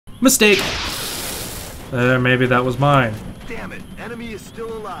Mistake! Maybe that was mine. Damn it, enemy is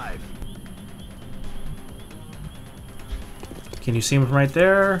still alive. Can you see him from right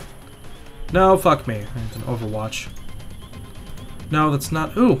there? No, fuck me. It's an Overwatch. No, that's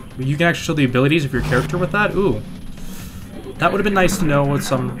not... Ooh, you can actually show the abilities of your character with that? Ooh. That would have been nice to know at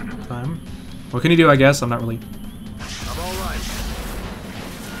some time. What can you do, I guess? I'm not really... I'm alright.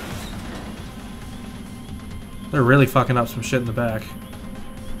 They're really fucking up some shit in the back.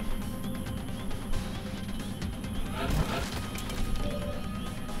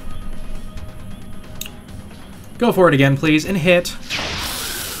 Go for it again, please, and hit.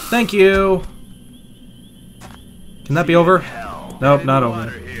 Thank you. Can that be over? Nope, not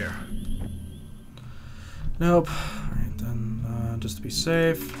over. Nope. Alright, then, just to be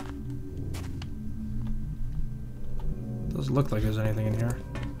safe. Doesn't look like there's anything in here.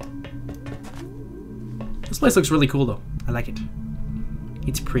 This place looks really cool, though. I like it.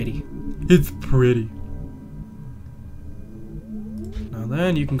 It's pretty. It's pretty. Now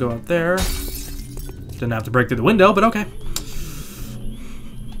then, you can go out there. Didn't have to break through the window, but okay.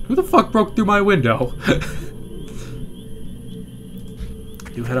 Who the fuck broke through my window?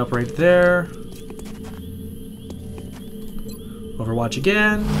 You head up right there. Overwatch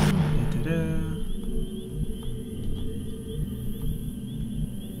again.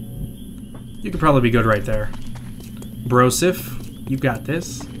 You could probably be good right there. Brosif, you got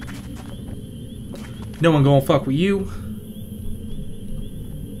this. No one gonna fuck with you.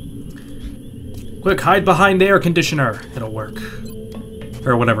 Quick, hide behind the air conditioner. It'll work.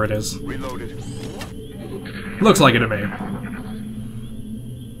 Or whatever it is. Reloaded. Looks like it to me.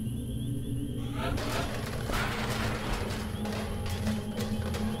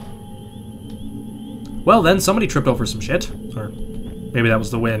 Well then, somebody tripped over some shit. Or maybe that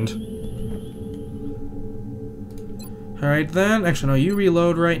was the wind. Alright then. Actually, no, you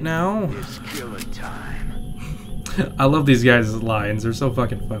reload right now. It's killing time. I love these guys' lines. They're so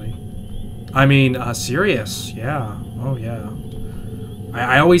fucking funny. I mean, serious. Yeah. Oh, yeah.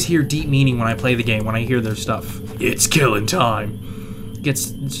 I always hear deep meaning when I play the game, when I hear their stuff. It's killing time. It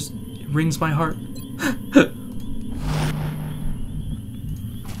just rings my heart.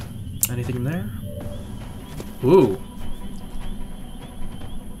 Anything in there? Ooh.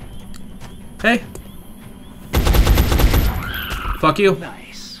 Hey. Fuck you.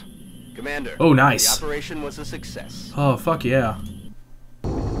 Nice. Commander. Oh, nice. The operation was a success. Oh, fuck yeah.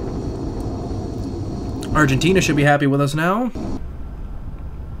 Argentina should be happy with us now. Can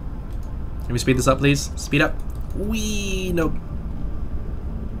we speed this up, please? Speed up. Wee. Nope.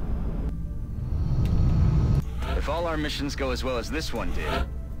 If all our missions go as well as this one did,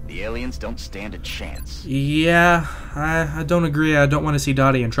 the aliens don't stand a chance. Yeah, I don't agree. I don't want to see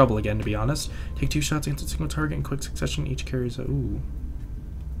Dottie in trouble again, to be honest. Take 2 shots against a single target in quick succession. Each carries a... Ooh.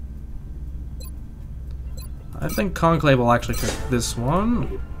 I think Conclave will actually take this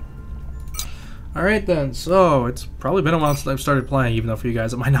one. Alright then, so it's probably been a while since I've started playing, even though for you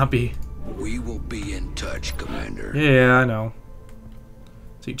guys it might not be. We will be in touch, Commander. Yeah, I know.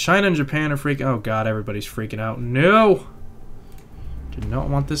 See, China and Japan are freaking... Oh god, everybody's freaking out. No! Did not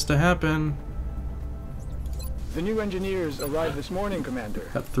want this to happen. The new engineers arrived this morning, Commander.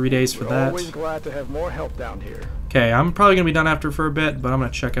 Got 3 days for We're that. always glad to have more help down here. Okay, I'm probably going to be done after for a bit, but I'm going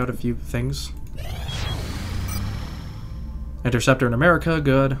to check out a few things. Interceptor in America,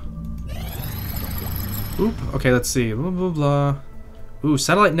 good. Oop, okay, let's see. Blah, blah, blah. Ooh,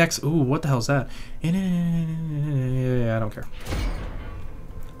 satellite next. Ooh, what the hell's that? Yeah, I don't care.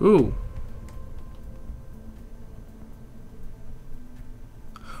 Ooh.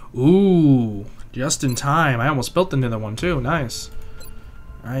 Ooh, just in time. I almost built another one too. Nice.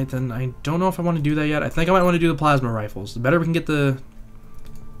 Alright, then I don't know if I want to do that yet. I think I might want to do the plasma rifles. The better we can get the...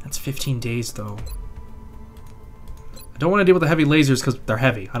 That's 15 days, though. I don't want to deal with the heavy lasers because they're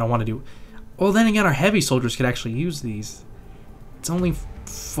heavy. I don't want to do... Well, then again, our heavy soldiers could actually use these. It's only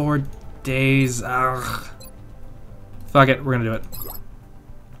 4 days. Ugh. Fuck it, we're gonna do it.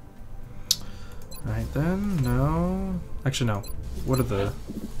 Alright then, no... Actually, no. What are the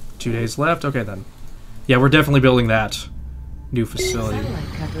 2 days left? Okay then. Yeah, we're definitely building that new facility.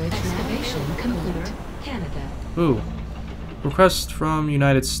 Satellite coverage excavation complete. Canada. Ooh. Request from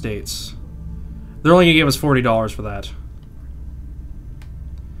United States. They're only gonna give us $40 for that.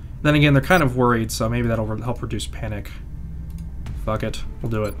 Then again, they're kind of worried, so maybe that'll help reduce panic. Fuck it. We'll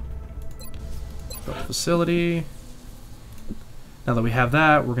do it. Build the facility. Now that we have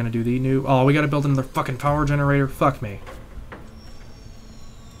that, we're gonna do the new... Oh, we gotta build another fucking power generator. Fuck me.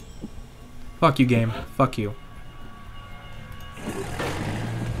 Fuck you, game. Fuck you.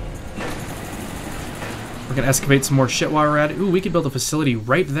 We're gonna excavate some more shit while we're at it. Ooh, we could build a facility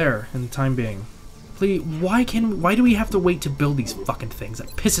right there in the time being. Please, why do we have to wait to build these fucking things? That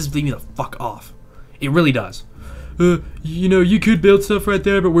pisses me the fuck off. It really does. You know, you could build stuff right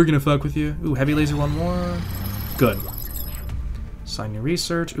there, but we're gonna fuck with you. Ooh, heavy laser, one more. Good. Sign new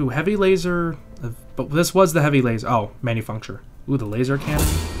research. Ooh, heavy laser. But this was the heavy laser. Oh, manufacture. Ooh, the laser cannon.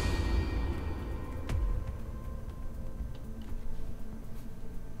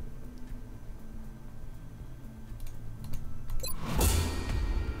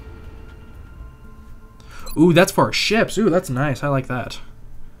 Ooh, that's for our ships. Ooh, that's nice. I like that.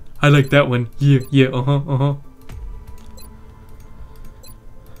 I like that one. Yeah, yeah, uh-huh.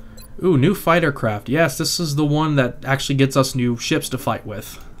 Ooh, new fighter craft. Yes, this is the one that actually gets us new ships to fight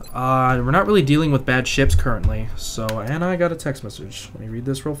with. We're not really dealing with bad ships currently. So, and I got a text message. Let me read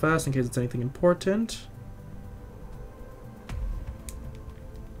this real fast in case it's anything important.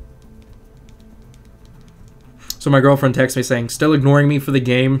 So my girlfriend texted me saying, still ignoring me for the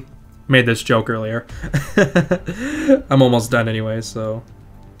game. Made this joke earlier. I'm almost done anyway, so.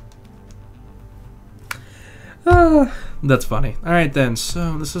 That's funny. Alright then,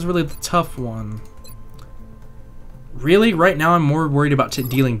 so this is really the tough one. Really, right now I'm more worried about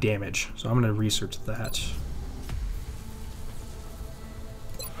dealing damage, so I'm going to research that.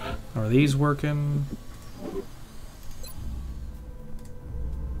 Are these working?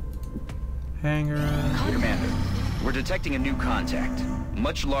 Hangar. Commander, we're detecting a new contact,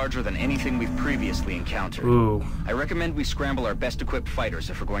 much larger than anything we've previously encountered. Ooh. I recommend we scramble our best equipped fighters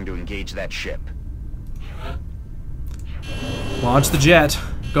if we're going to engage that ship. Launch the jet.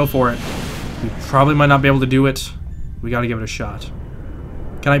 Go for it. We probably might not be able to do it. We gotta give it a shot.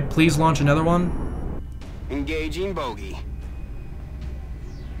 Can I please launch another one? Engaging bogey.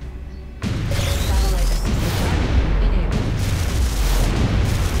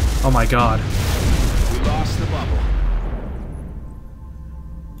 Oh my god. We lost the bubble.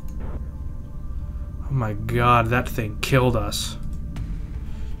 Oh my god, that thing killed us.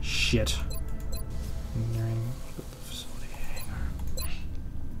 Shit.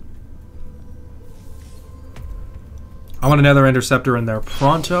 I want another interceptor in there.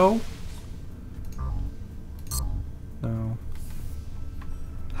 Pronto? No.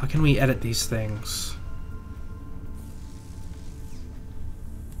 How can we edit these things?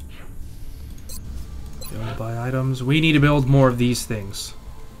 Build by items. We need to build more of these things.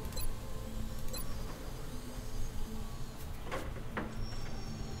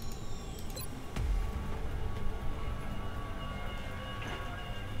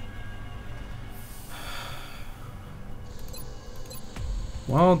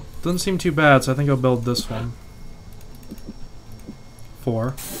 Well, doesn't seem too bad, so I think I'll build this one.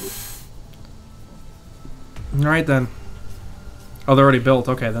 4. Alright then. Oh, they're already built.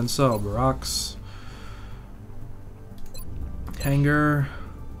 Okay, then so. Barracks. Hangar.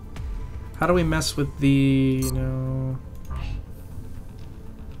 How do we mess with the, you know...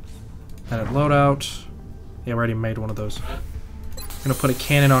 Edit loadout. Yeah, we already made one of those. I'm gonna put a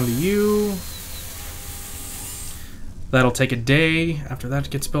cannon onto you. That'll take a day. After that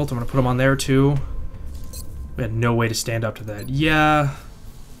gets built, I'm going to put them on there too. We had no way to stand up to that. Yeah.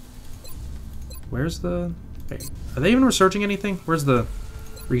 Where's the... Wait, are they even researching anything? Where's the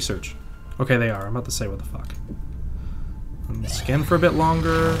research? Okay, they are. I'm about to say what the fuck. Scan for a bit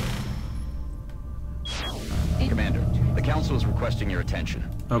longer. Commander, the Council is requesting your attention.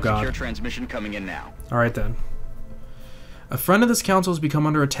 Oh god. Secure transmission coming in now. Alright then. A friend of this council has become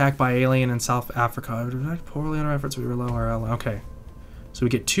under attack by alien in South Africa. We act poorly on our efforts. We rely on our ally. Okay. So we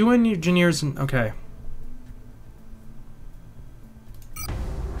get 2 engineers and... Okay.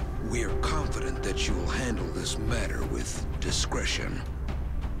 We're confident that you will handle this matter with discretion.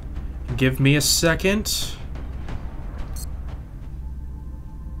 Give me a second.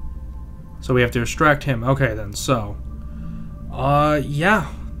 So we have to distract him. Okay then, so...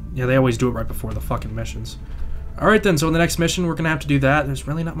 yeah. Yeah, they always do it right before the fucking missions. Alright then, so in the next mission, we're going to have to do that. There's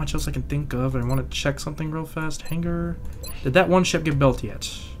really not much else I can think of. I want to check something real fast. Hangar. Did that one ship get built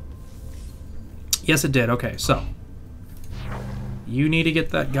yet? Yes, it did. Okay, so. You need to get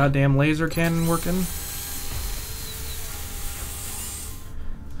that goddamn laser cannon working.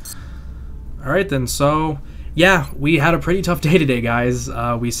 Alright then, so. Yeah, we had a pretty tough day today, guys.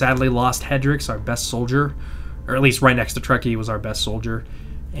 We sadly lost Hedrix, our best soldier. Or at least right next to Trekkie was our best soldier.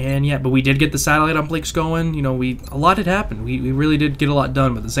 And yeah, but we did get the satellite uplink going. You know, a lot had happened. We really did get a lot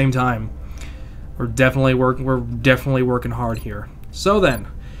done, but at the same time, we're definitely working hard here. So then,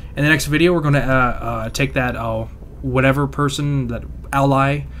 in the next video, we're going to take that whatever person, that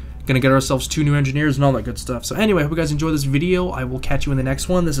ally, going to get ourselves 2 new engineers and all that good stuff. So anyway, I hope you guys enjoyed this video. I will catch you in the next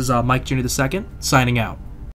one. This is Mike Jr. II signing out.